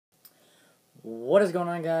What is going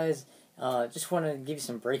on, guys? Just want to give you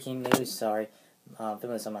some breaking news. Sorry, I'm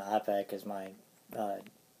filming this on my iPad because my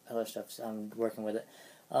other stuff, I'm working with it.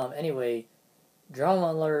 Anyway,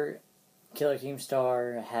 drama alert, Killer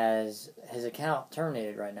Keemstar has his account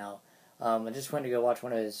terminated right now. I just went to go watch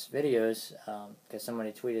one of his videos because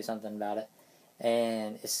somebody tweeted something about it.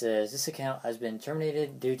 And it says, this account has been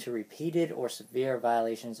terminated due to repeated or severe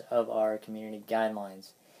violations of our community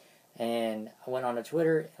guidelines. And I went on to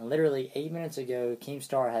Twitter, and literally 8 minutes ago,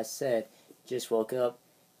 Keemstar has said, just woke up.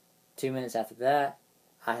 2 minutes after that,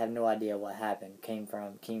 I have no idea what happened. Came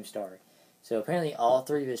from Keemstar. So apparently all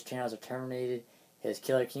three of his channels are terminated. His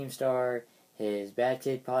Killer Keemstar, his Bad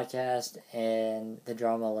Kid podcast, and the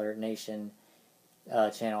Drama Alert Nation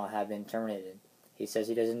channel have been terminated. He says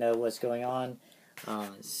he doesn't know what's going on. I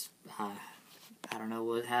don't know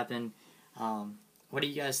what happened. What do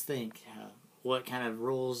you guys think? What kind of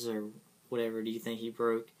rules or whatever do you think he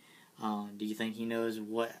broke? Do you think he knows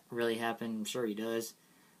what really happened? I'm sure he does.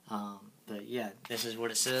 But yeah, this is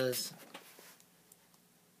what it says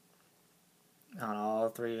on all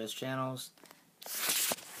three of his channels.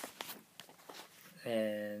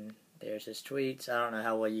 And there's his tweets. I don't know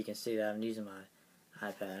how well you can see that. I'm using my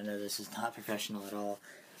iPad. I know this is not professional at all.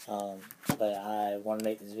 But I want to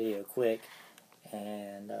make this video quick.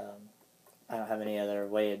 And I don't have any other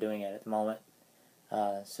way of doing it at the moment.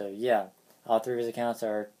 So yeah, all three of his accounts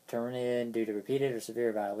are terminated due to repeated or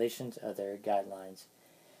severe violations of their guidelines.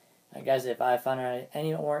 Guys, if I find out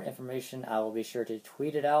any more information, I will be sure to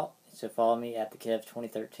tweet it out. So follow me at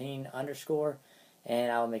thekev2013_,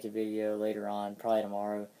 and I will make a video later on, probably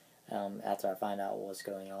tomorrow, after I find out what's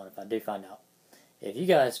going on, if I do find out. If you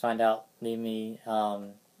guys find out, leave me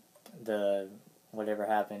the whatever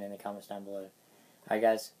happened in the comments down below. Alright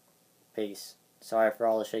guys, peace. Sorry for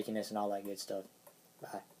all the shakiness and all that good stuff.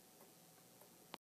 Bye.